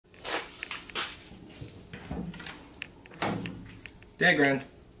Dagran.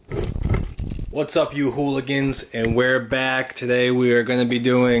 What's up, you hooligans? And we're back. Today we are going to be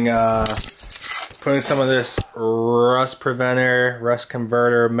doing, putting some of this rust preventer, rust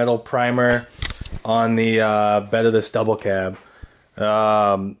converter, metal primer on the bed of this double cab.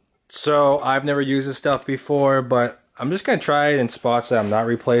 So I've never used this stuff before, but I'm just going to try it in spots that I'm not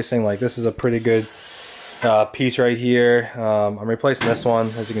replacing. Like this is a pretty good piece right here. I'm replacing this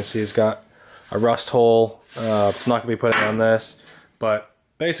one. As you can see, it's got a rust hole. So I'm not going to be putting it on this. But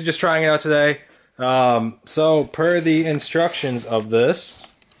basically just trying it out today. So per the instructions of this,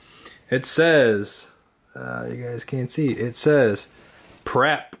 it says, you guys can't see, it says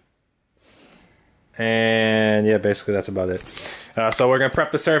prep. And yeah, basically that's about it. So we're going to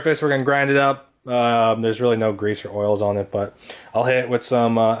prep the surface, we're going to grind it up. There's really no grease or oils on it, but I'll hit it with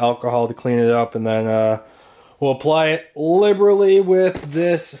some alcohol to clean it up, and then we'll apply it liberally with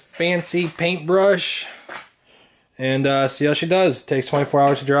this fancy paintbrush. And see how she does. It takes 24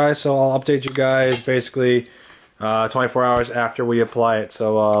 hours to dry, so I'll update you guys basically 24 hours after we apply it.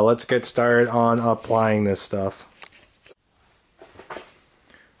 So let's get started on applying this stuff.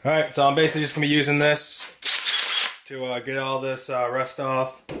 Alright, so I'm basically just going to be using this to get all this rust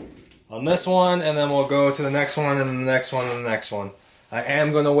off on this one, and then we'll go to the next one, and the next one, and the next one. I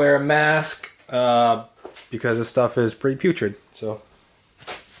am going to wear a mask because this stuff is pretty putrid, so...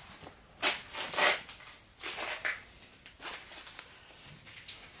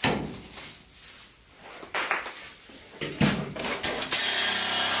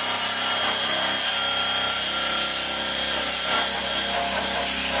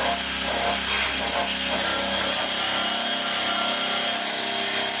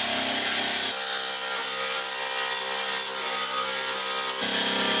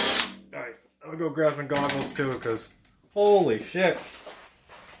 I'll go grab my goggles too, because holy shit.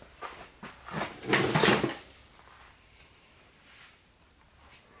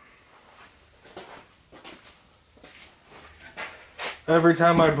 Every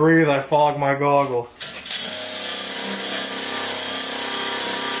time I breathe, I fog my goggles.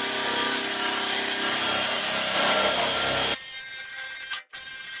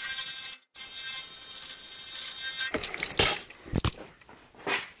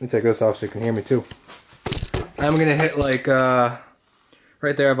 Let me take this off so you can hear me too. I'm gonna hit like right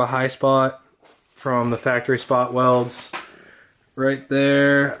there. I have a high spot from the factory spot welds. Right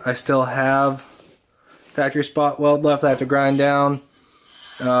there, I still have factory spot weld left. I have to grind down.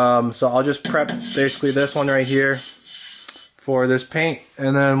 So I'll just prep basically this one right here for this paint,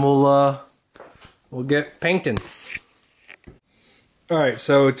 and then we'll get painting. All right,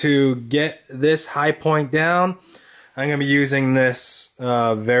 so to get this high point down, I'm going to be using this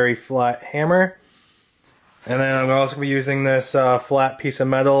very flat hammer, and then I'm also going to be using this flat piece of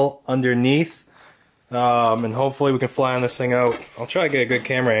metal underneath, and hopefully we can flatten this thing out. I'll try to get a good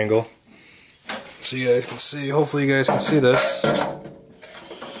camera angle so you guys can see. Hopefully you guys can see this.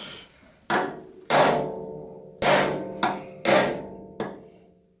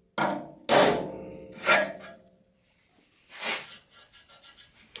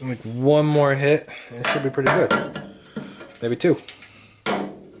 Like one more hit and it should be pretty good. Maybe two. I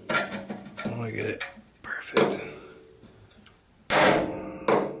want to get it perfect.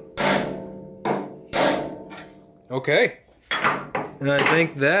 Okay. And I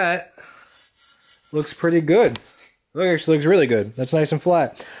think that looks pretty good. It actually looks really good. That's nice and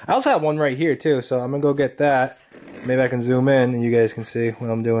flat. I also have one right here too, so I'm going to go get that. Maybe I can zoom in and you guys can see what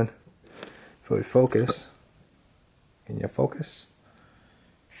I'm doing. If it would focus. Can you focus?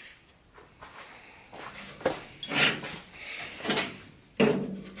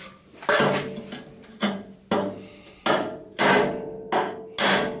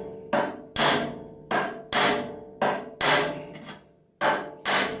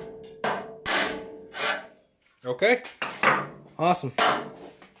 Okay, awesome.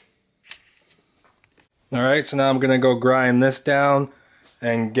 Alright, so now I'm going to go grind this down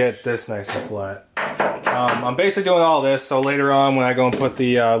and get this nice and flat. I'm basically doing all this, so later on when I go and put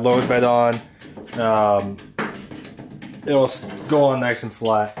the load bed on, it'll go on nice and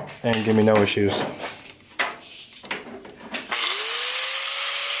flat and give me no issues.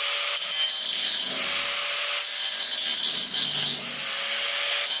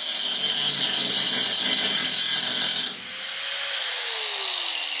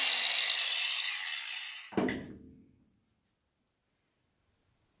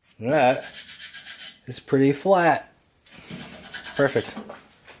 That is pretty flat. Perfect.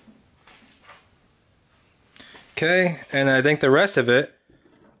 Okay, and I think the rest of it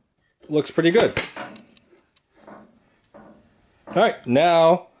looks pretty good. Alright,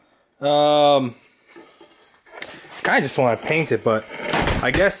 now kind of just want to paint it, but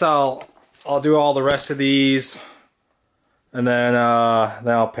I guess I'll do all the rest of these, and then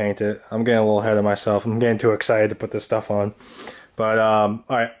I'll paint it. I'm getting a little ahead of myself. I'm getting too excited to put this stuff on. But all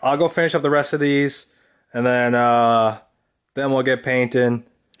right, I'll go finish up the rest of these, and then we'll get painting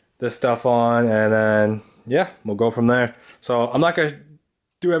this stuff on, and then yeah, we'll go from there. So I'm not gonna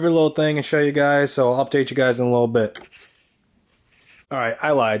do every little thing and show you guys, so I'll update you guys in a little bit. Alright,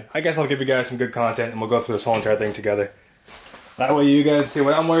 I lied. I guess I'll give you guys some good content and we'll go through this whole entire thing together. That way you guys see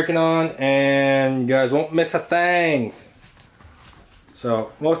what I'm working on and you guys won't miss a thing.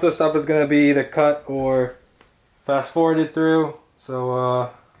 So, most of the stuff is going to be either cut or fast forwarded through. So,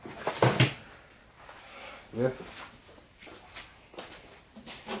 yeah.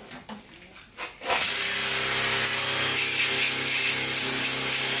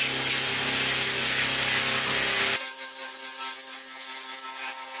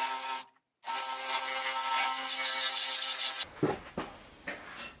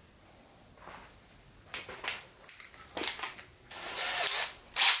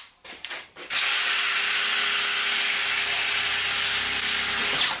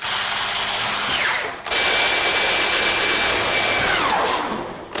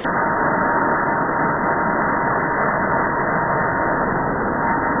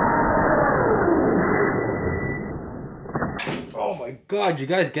 Oh my god, you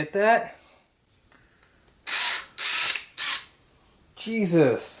guys get that?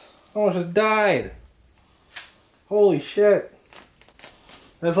 Jesus, I almost just died. Holy shit.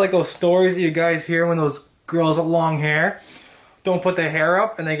 That's like those stories that you guys hear when those girls with long hair don't put their hair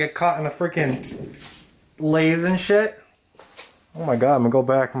up and they get caught in the freaking lathes and shit. Oh my god, I'm gonna go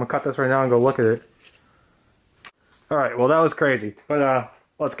back. I'm gonna cut this right now and go look at it. Alright, well that was crazy. But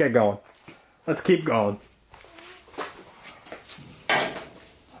let's get going. Let's keep going.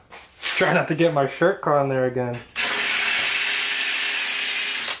 Try not to get my shirt caught in there again.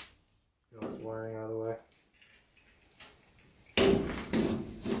 It's wiring out of the way.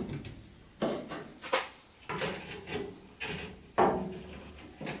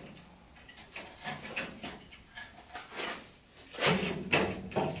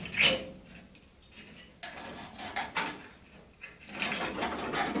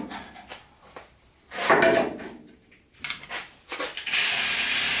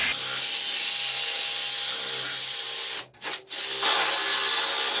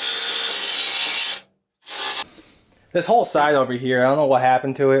 This whole side over here, I don't know what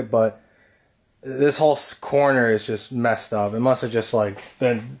happened to it, but this whole corner is just messed up. It must have just like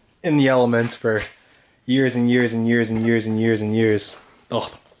been in the elements for years and years and years and years and years and years. Ugh.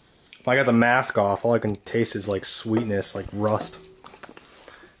 If I got the mask off, all I can taste is like sweetness, like rust.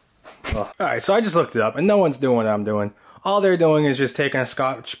 Alright, so I just looked it up, and no one's doing what I'm doing. All they're doing is just taking a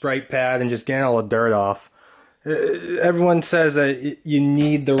Scotch-Brite pad and just getting all the dirt off. Everyone says that you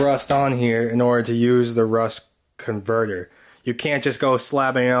need the rust on here in order to use the rust converter. You can't just go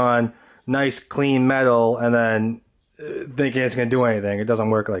slapping on nice clean metal and then thinking it's going to do anything. It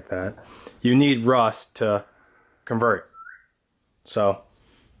doesn't work like that. You need rust to convert. So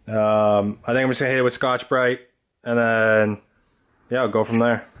I think I'm just going to hit it with Scotch-Brite and then yeah, I'll go from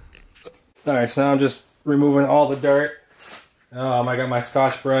there. Alright, so now I'm just removing all the dirt. I got my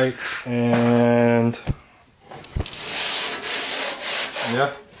Scotch-Brite and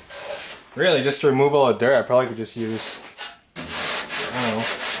yeah. Really, just to remove all the dirt, I probably could just use, I don't know,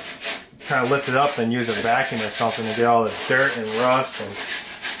 kind of lift it up and use a vacuum or something to get all the dirt and rust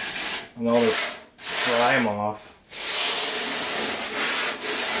and all this grime off.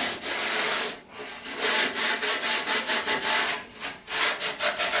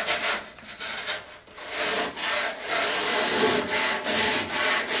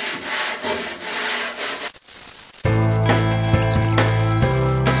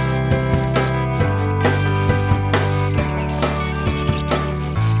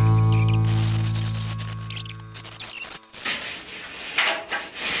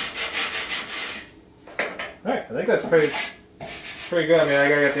 Alright, I think that's pretty good. I mean, I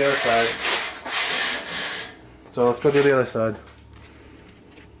gotta get the other side. So let's go do the other side.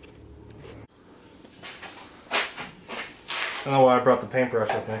 I don't know why I brought the paintbrush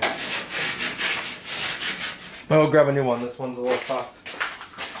with me. I'll grab a new one. This one's a little fucked.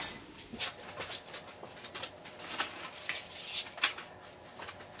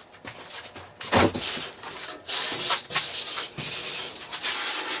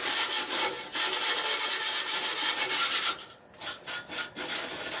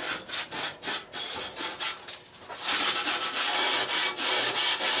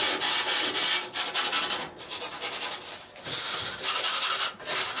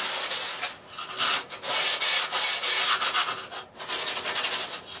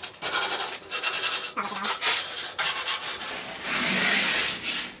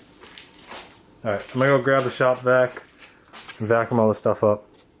 Alright, I'm gonna go grab the shop vac and vacuum all this stuff up.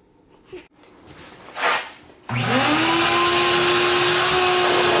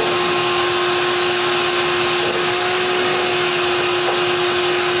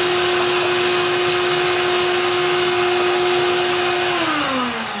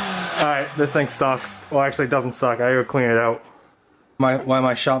 Alright, this thing sucks. Well, actually it doesn't suck. I gotta clean it out. Why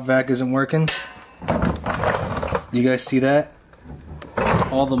my shop vac isn't working? You guys see that?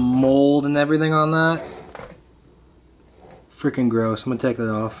 All the mold and everything on that? Freaking gross. I'm gonna take that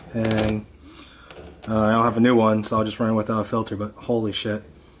off, and I don't have a new one, so I'll just run it without a filter, but holy shit,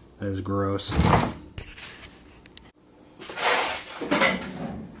 that is gross.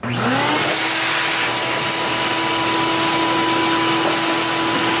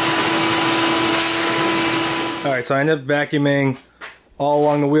 Alright, so I ended up vacuuming all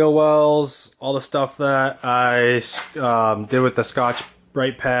along the wheel wells, all the stuff that I did with the Scotch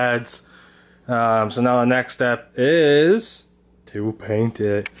Brite pads. So now the next step is to paint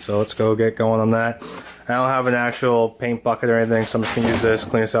it. So let's go get going on that. I don't have an actual paint bucket or anything, so I'm just going to use this,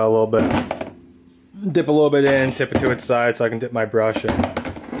 clean this out a little bit. Dip a little bit in, tip it to its side so I can dip my brush in.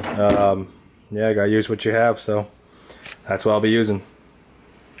 Yeah, I gotta use what you have, so that's what I'll be using.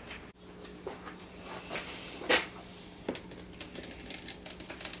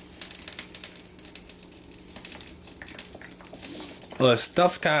 Well, the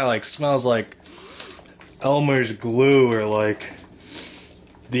stuff kind of like smells like Elmer's glue, or like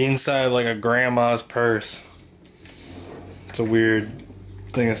the inside of like a grandma's purse. It's a weird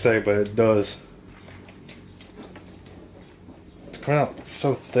thing to say, but it does. It's coming out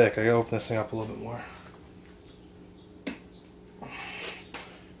so thick. I gotta open this thing up a little bit more.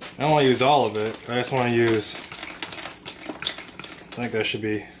 I don't want to use all of it. I just want to use, I think that should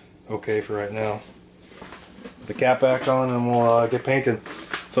be okay for right now. Put the cap back on and we'll get painted.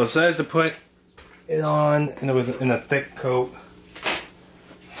 So it says to put it on in a thick coat.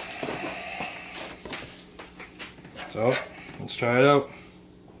 So let's try it out.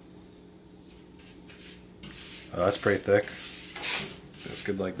 Oh, that's pretty thick. That's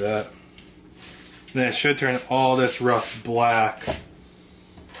good like that. Then it should turn all this rust black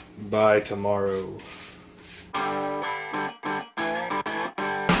by tomorrow.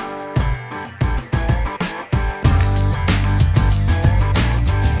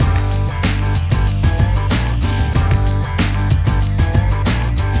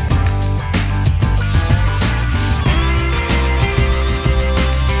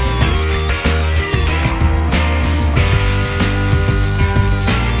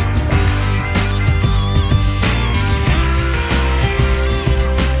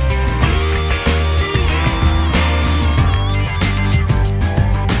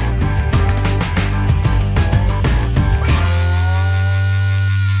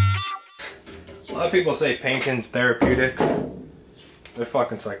 A lot of people say painting's therapeutic. They're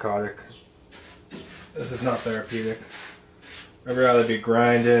fucking psychotic. This is not therapeutic. I'd rather be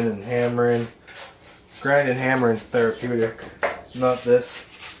grinding and hammering. Grinding and hammering's therapeutic, not this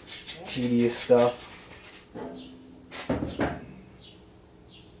tedious stuff.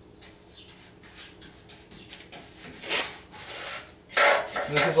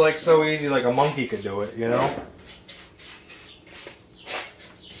 This is like so easy, like a monkey could do it, you know?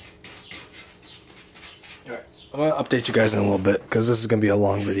 I'm going to update you guys in a little bit because this is going to be a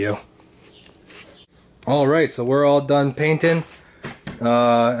long video. Alright, so we're all done painting.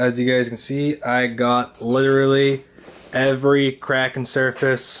 As you guys can see, I got literally every crack and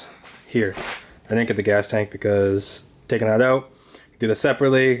surface here. I didn't get the gas tank because taking that out, do this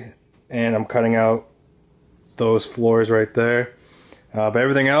separately, and I'm cutting out those floors right there. But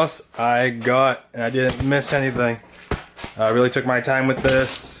everything else I got, and I didn't miss anything. I really took my time with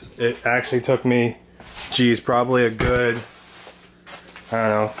this. It actually took me, geez, probably a good, I don't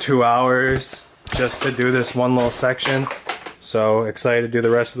know, 2 hours just to do this one little section. So excited to do the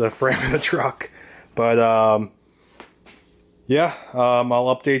rest of the frame of the truck. But yeah,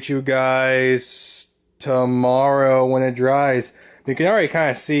 I'll update you guys tomorrow when it dries. You can already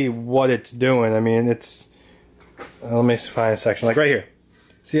kind of see what it's doing. I mean, it's, let me find a section, like right here.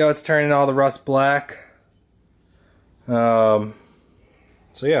 See how it's turning all the rust black? So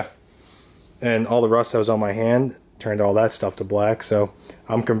yeah. And all the rust that was on my hand turned all that stuff to black, so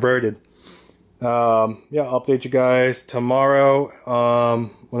I'm converted. Yeah, I'll update you guys tomorrow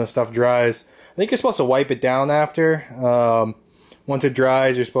when the stuff dries. I think you're supposed to wipe it down after. Once it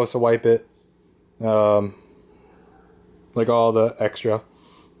dries, you're supposed to wipe it, like all the extra.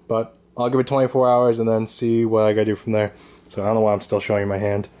 But I'll give it 24 hours and then see what I gotta do from there. So I don't know why I'm still showing you my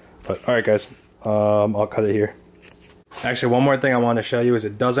hand. But alright guys, I'll cut it here. Actually, one more thing I want to show you is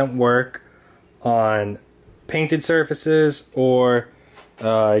it doesn't work on painted surfaces or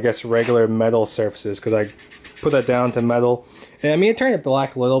I guess regular metal surfaces, because I put that down to metal. And I mean, it turned it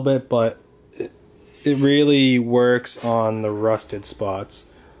black a little bit, but it really works on the rusted spots.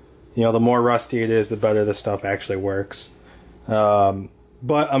 You know, the more rusty it is, the better the stuff actually works.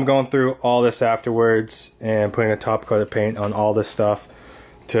 But I'm going through all this afterwards and putting a top coat of paint on all this stuff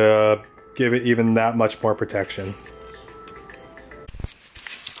to give it even that much more protection.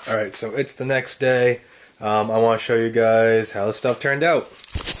 Alright, so it's the next day. I want to show you guys how this stuff turned out.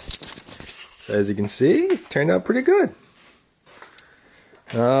 So as you can see, it turned out pretty good.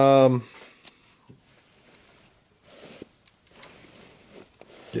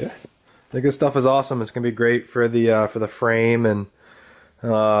 Yeah, I think this stuff is awesome. It's gonna be great for the frame, and you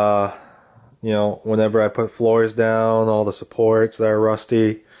know, whenever I put floors down, all the supports that are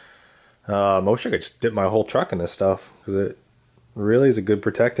rusty. I wish I could just dip my whole truck in this stuff, because it really is a good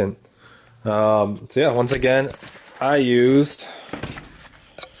protectant. So yeah, once again, I used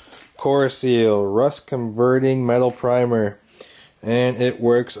Corroseal Rust Converting Metal Primer, and it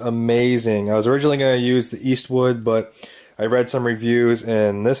works amazing. I was originally going to use the Eastwood, but I read some reviews,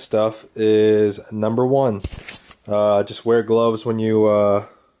 and this stuff is #1. Just wear gloves when you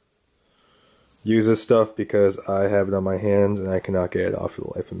use this stuff, because I have it on my hands and I cannot get it off for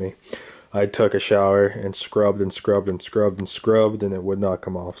the life of me. I took a shower and scrubbed and scrubbed and scrubbed and scrubbed, and it would not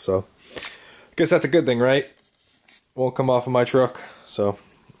come off. So I guess that's a good thing, right? Won't come off of my truck. So,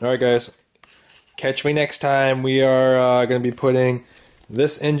 alright guys, catch me next time. We are going to be putting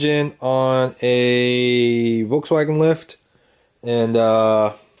this engine on a Volkswagen lift, and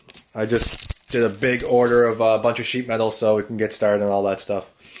I just did a big order of a bunch of sheet metal so we can get started on all that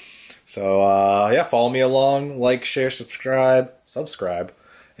stuff. So yeah, follow me along, like, share, subscribe,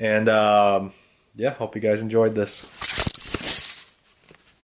 and yeah, hope you guys enjoyed this.